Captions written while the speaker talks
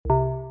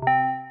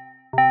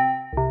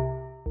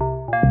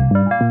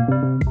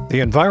The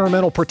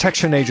Environmental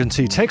Protection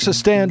Agency takes a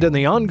stand in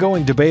the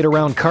ongoing debate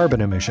around carbon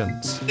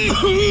emissions.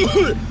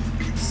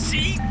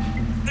 See?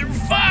 They're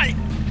fine.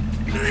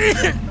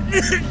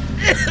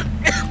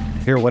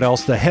 Hear what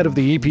else the head of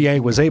the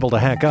EPA was able to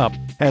hack up.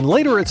 And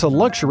later, it's a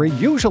luxury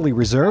usually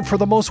reserved for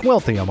the most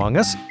wealthy among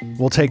us.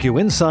 We'll take you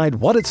inside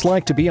what it's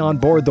like to be on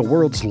board the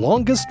world's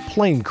longest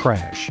plane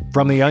crash.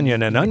 From The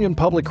Onion and Onion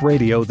Public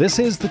Radio, this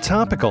is The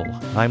Topical.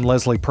 I'm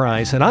Leslie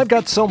Price, and I've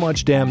got so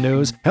much damn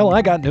news. Hell,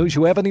 I got news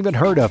you haven't even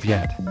heard of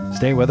yet.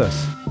 Stay with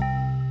us.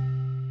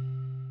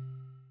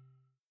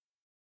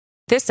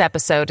 This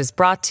episode is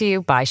brought to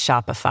you by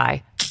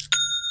Shopify.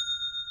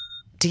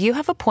 Do you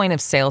have a point of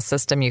sale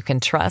system you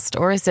can trust,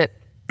 or is it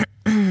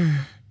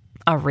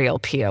a real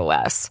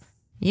POS?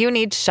 You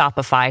need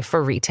Shopify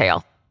for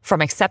retail.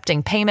 From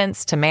accepting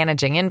payments to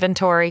managing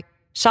inventory,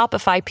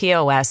 Shopify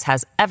POS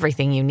has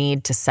everything you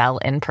need to sell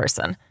in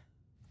person.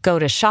 Go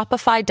to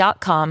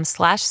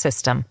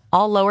shopify.com/system,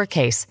 all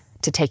lowercase,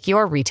 to take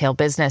your retail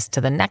business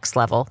to the next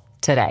level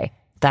today.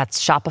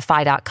 That's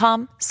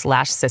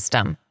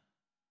shopify.com/system.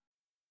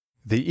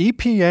 The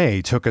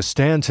EPA took a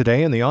stand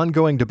today in the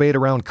ongoing debate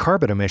around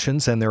carbon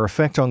emissions and their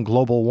effect on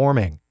global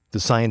warming. The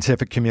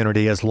scientific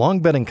community has long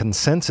been in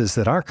consensus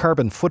that our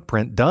carbon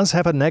footprint does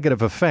have a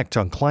negative effect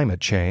on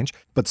climate change,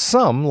 but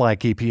some,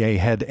 like EPA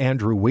head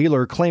Andrew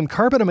Wheeler, claim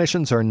carbon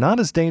emissions are not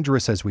as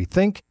dangerous as we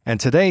think, and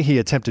today he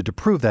attempted to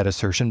prove that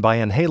assertion by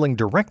inhaling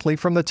directly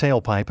from the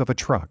tailpipe of a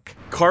truck.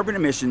 Carbon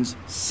emissions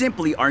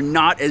simply are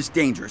not as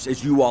dangerous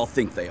as you all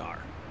think they are.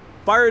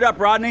 Fire it up,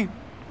 Rodney.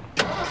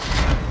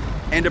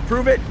 And to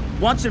prove it,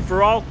 once and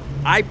for all,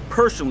 I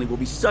personally will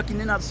be sucking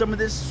in on some of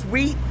this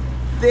sweet,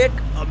 thick,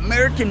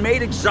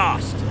 American-made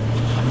exhaust.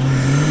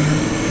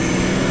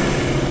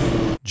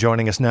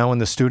 Joining us now in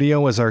the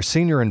studio is our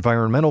senior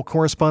environmental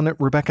correspondent,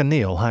 Rebecca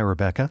Neal. Hi,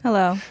 Rebecca.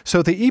 Hello.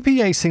 So the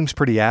EPA seems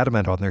pretty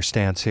adamant on their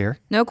stance here.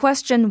 No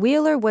question,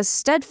 Wheeler was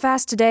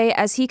steadfast today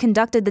as he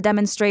conducted the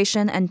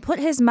demonstration and put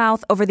his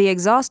mouth over the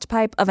exhaust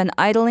pipe of an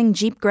idling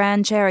Jeep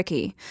Grand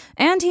Cherokee.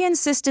 And he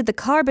insisted the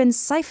carbon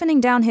siphoning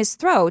down his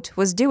throat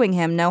was doing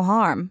him no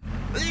harm.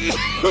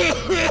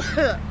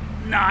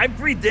 Nah, I've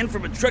breathed in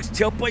from a truck's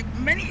tailpipe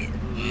many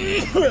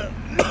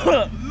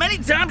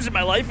times in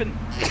my life, and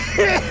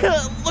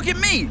look at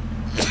me.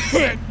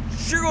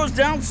 Sure goes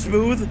down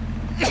smooth.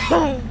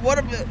 What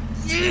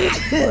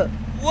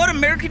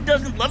American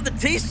doesn't love the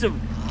taste of...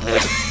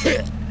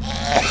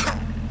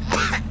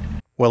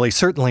 Well, he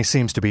certainly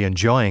seems to be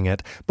enjoying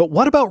it. But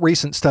what about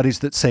recent studies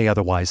that say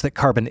otherwise, that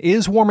carbon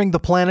is warming the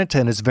planet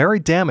and is very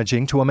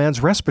damaging to a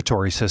man's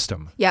respiratory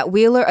system? Yeah,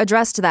 Wheeler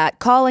addressed that,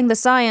 calling the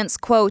science,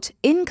 quote,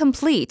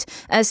 incomplete,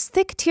 as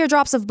thick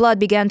teardrops of blood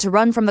began to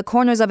run from the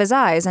corners of his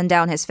eyes and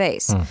down his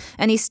face.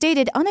 And he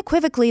stated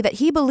unequivocally that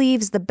he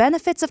believes the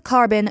benefits of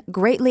carbon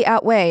greatly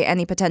outweigh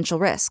any potential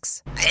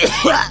risks.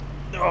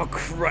 Oh,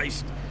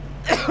 Christ.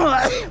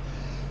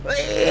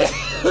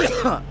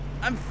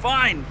 I'm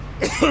fine.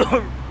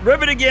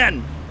 Rip it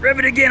again.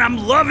 I'm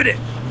loving it.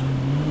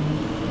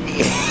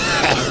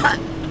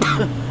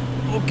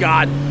 Oh,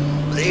 God.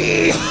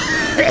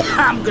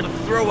 I'm gonna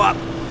throw up.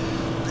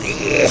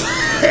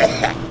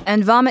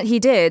 And vomit he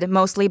did,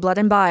 mostly blood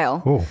and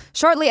bile. Ooh.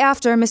 Shortly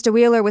after, Mr.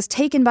 Wheeler was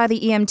taken by the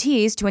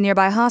EMTs to a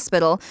nearby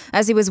hospital.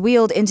 As he was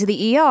wheeled into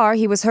the ER,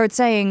 he was heard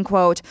saying,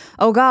 quote,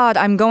 "Oh God,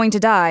 I'm going to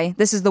die.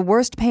 This is the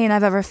worst pain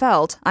I've ever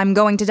felt. I'm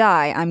going to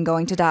die. I'm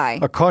going to die."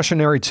 A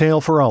cautionary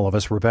tale for all of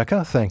us,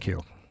 Rebecca. Thank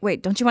you.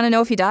 Wait, don't you want to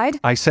know if he died?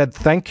 I said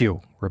thank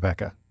you,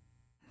 Rebecca.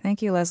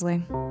 Thank you,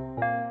 Leslie.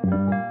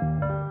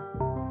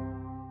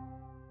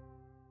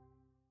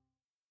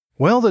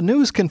 Well, the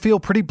news can feel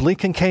pretty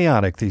bleak and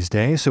chaotic these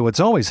days, so it's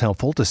always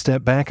helpful to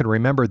step back and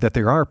remember that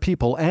there are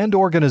people and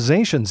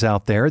organizations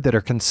out there that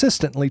are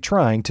consistently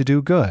trying to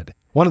do good.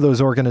 One of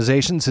those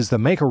organizations is the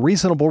Make a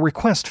Reasonable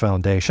Request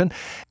Foundation.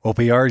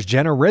 OPR's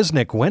Jenna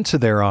Resnick went to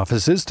their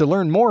offices to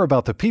learn more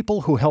about the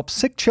people who help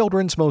sick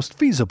children's most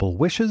feasible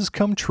wishes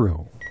come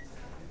true.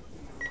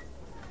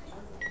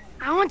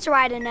 I want to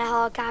ride in a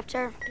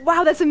helicopter.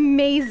 Wow, that's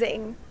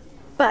amazing.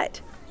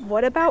 But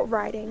what about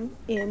riding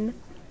in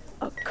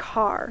a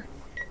car?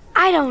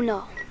 I don't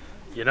know.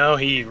 You know,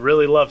 he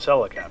really loves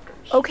helicopters.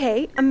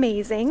 Okay,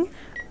 amazing.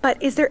 But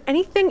is there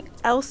anything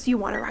else you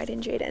want to ride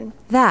in, Jaden?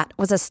 That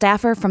was a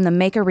staffer from the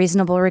Make a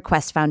Reasonable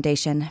Request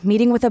Foundation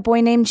meeting with a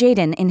boy named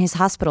Jaden in his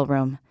hospital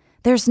room.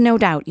 There's no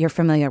doubt you're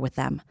familiar with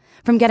them.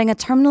 From getting a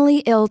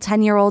terminally ill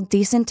 10-year-old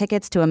decent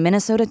tickets to a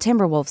Minnesota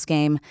Timberwolves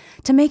game,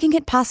 to making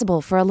it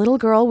possible for a little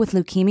girl with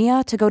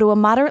leukemia to go to a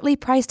moderately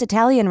priced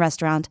Italian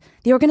restaurant,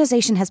 the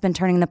organization has been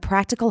turning the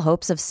practical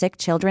hopes of sick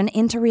children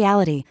into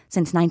reality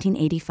since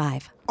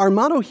 1985. Our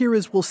motto here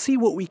is we'll see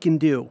what we can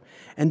do,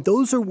 and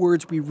those are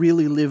words we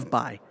really live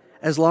by.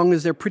 As long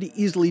as they're pretty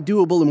easily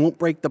doable and won't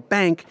break the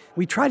bank,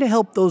 we try to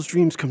help those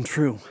dreams come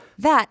true.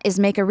 That is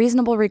Make a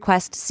Reasonable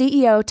Request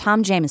CEO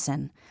Tom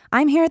Jameson.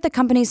 I'm here at the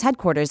company's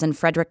headquarters in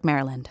Frederick,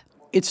 Maryland.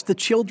 It's the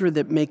children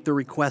that make the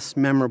requests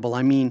memorable.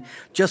 I mean,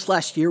 just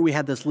last year we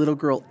had this little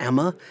girl,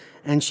 Emma,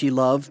 and she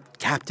loved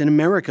Captain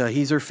America.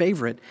 He's her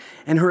favorite.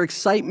 And her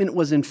excitement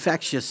was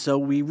infectious, so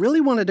we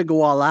really wanted to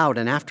go all out.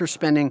 And after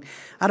spending,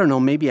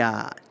 maybe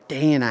a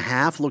day and a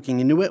half looking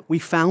into it, we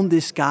found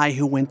this guy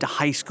who went to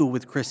high school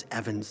with Chris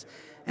Evans.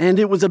 And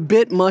it was a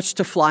bit much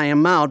to fly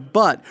him out,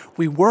 but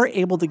we were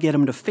able to get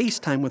him to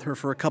FaceTime with her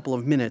for a couple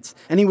of minutes.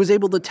 And he was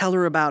able to tell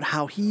her about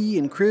how he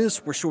and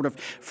Chris were sort of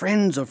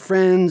friends of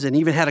friends and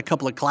even had a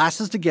couple of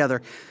classes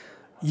together.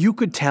 You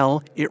could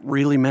tell it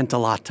really meant a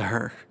lot to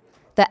her.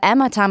 The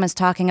Emma Tom is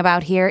talking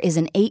about here is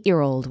an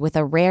 8-year-old with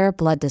a rare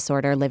blood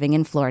disorder living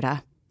in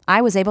Florida.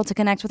 I was able to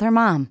connect with her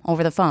mom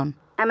over the phone.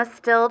 Emma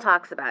still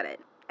talks about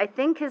it. I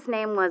think his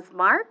name was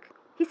Mark.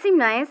 He seemed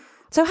nice.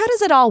 So how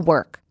does it all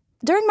work?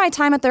 During my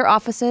time at their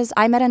offices,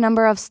 I met a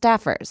number of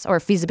staffers, or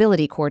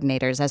feasibility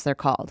coordinators as they're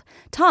called.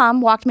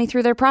 Tom walked me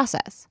through their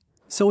process.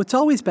 So it's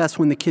always best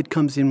when the kid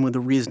comes in with a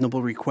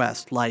reasonable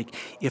request, like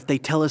if they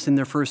tell us in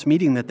their first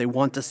meeting that they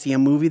want to see a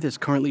movie that's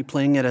currently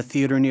playing at a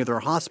theater near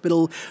their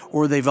hospital,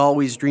 or they've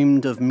always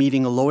dreamed of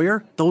meeting a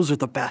lawyer. Those are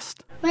the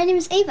best. My name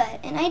is Ava,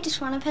 and I just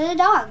want to pet a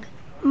dog.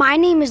 My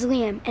name is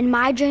Liam, and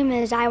my dream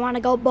is I want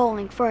to go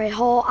bowling for a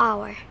whole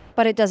hour.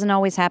 But it doesn't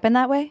always happen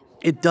that way?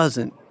 It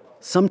doesn't.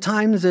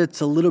 Sometimes it's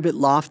a little bit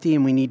lofty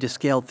and we need to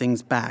scale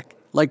things back.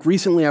 Like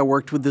recently I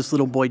worked with this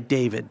little boy,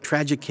 David,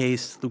 tragic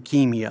case,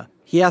 leukemia.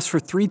 He asked for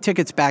 3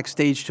 tickets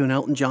backstage to an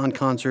Elton John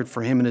concert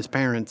for him and his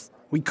parents.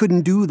 We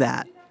couldn't do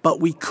that, but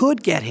we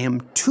could get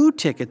him 2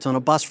 tickets on a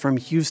bus from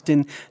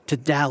Houston to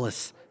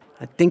Dallas.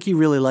 I think he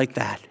really liked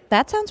that.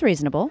 That sounds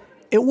reasonable.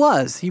 It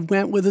was. He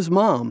went with his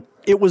mom.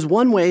 It was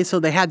one way, so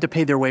they had to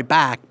pay their way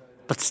back,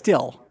 but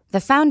still.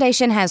 The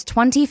foundation has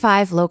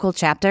 25 local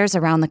chapters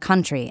around the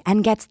country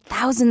and gets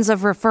thousands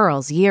of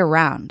referrals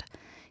year-round.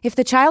 If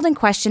the child in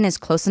question is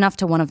close enough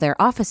to one of their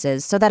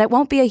offices so that it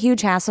won't be a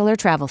huge hassle or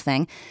travel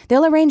thing,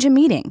 they'll arrange a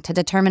meeting to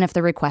determine if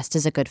the request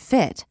is a good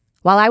fit.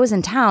 While I was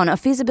in town, a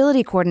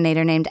feasibility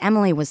coordinator named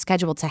Emily was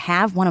scheduled to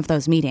have one of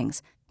those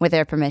meetings. With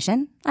their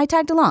permission, I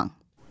tagged along.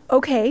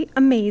 Okay,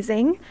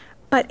 amazing.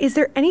 But is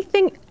there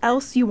anything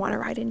else you want to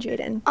ride in,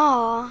 Jaden?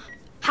 Aw,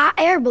 hot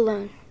air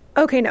balloon.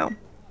 Okay, no.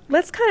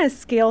 Let's kind of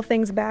scale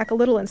things back a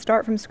little and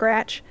start from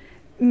scratch.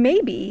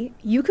 Maybe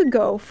you could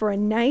go for a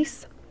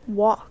nice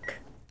walk.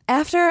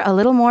 After a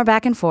little more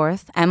back and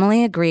forth,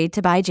 Emily agreed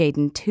to buy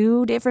Jaden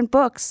 2 different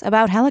books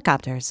about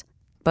helicopters,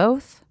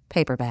 both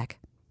paperback.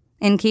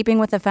 In keeping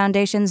with the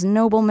Foundation's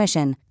noble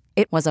mission,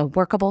 it was a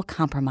workable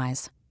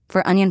compromise.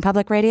 For Onion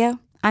Public Radio,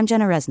 I'm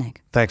Jenna Resnick.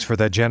 Thanks for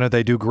that, Jenna.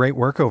 They do great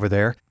work over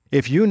there.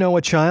 If you know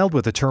a child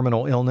with a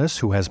terminal illness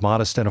who has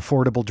modest and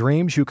affordable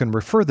dreams, you can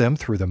refer them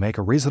through the Make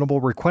a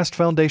Reasonable Request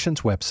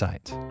Foundation's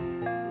website.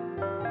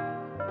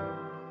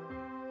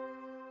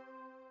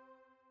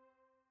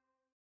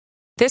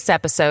 This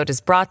episode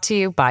is brought to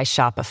you by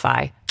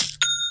Shopify.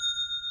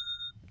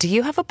 Do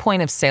you have a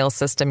point of sale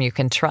system you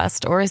can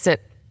trust, or is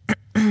it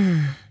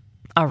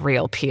a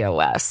real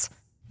POS?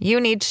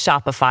 You need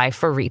Shopify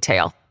for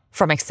retail.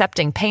 From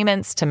accepting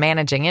payments to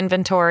managing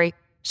inventory,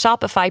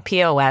 Shopify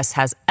POS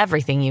has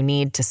everything you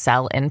need to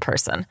sell in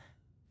person.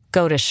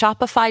 Go to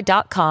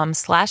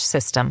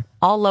shopify.com/system,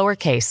 all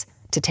lowercase,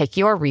 to take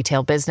your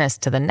retail business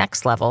to the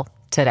next level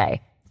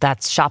today.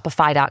 That's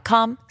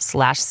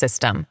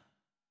shopify.com/system.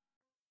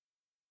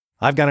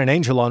 I've got an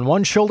angel on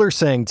one shoulder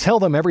saying, tell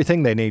them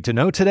everything they need to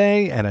know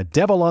today, and a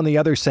devil on the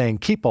other saying,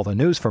 keep all the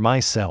news for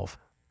myself.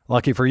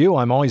 Lucky for you,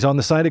 I'm always on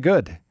the side of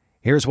good.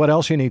 Here's what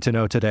else you need to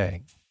know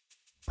today.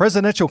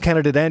 Presidential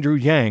candidate Andrew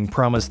Yang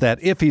promised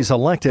that if he's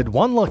elected,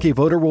 one lucky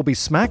voter will be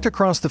smacked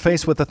across the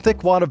face with a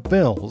thick wad of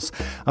bills.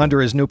 Under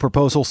his new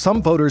proposal,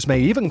 some voters may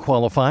even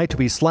qualify to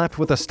be slapped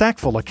with a stack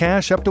full of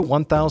cash up to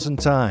 1,000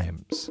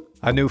 times.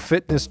 A new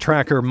fitness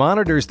tracker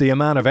monitors the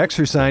amount of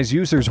exercise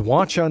users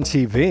watch on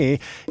TV.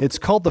 It's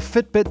called the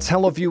Fitbit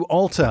TeleView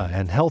Ultra,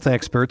 and health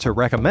experts are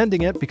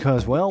recommending it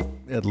because, well,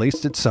 at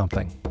least it's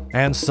something.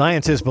 And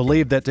scientists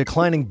believe that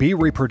declining bee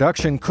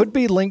reproduction could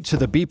be linked to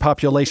the bee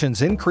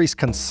population's increased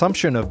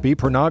consumption of bee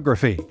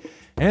pornography.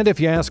 And if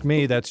you ask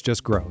me, that's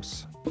just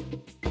gross.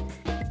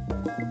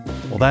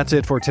 Well, that's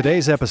it for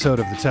today's episode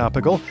of The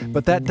Topical,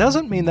 but that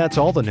doesn't mean that's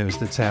all the news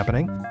that's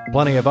happening.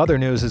 Plenty of other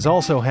news is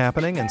also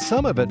happening, and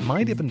some of it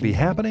might even be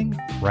happening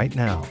right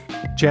now.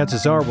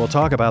 Chances are we'll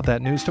talk about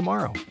that news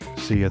tomorrow.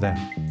 See you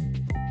then.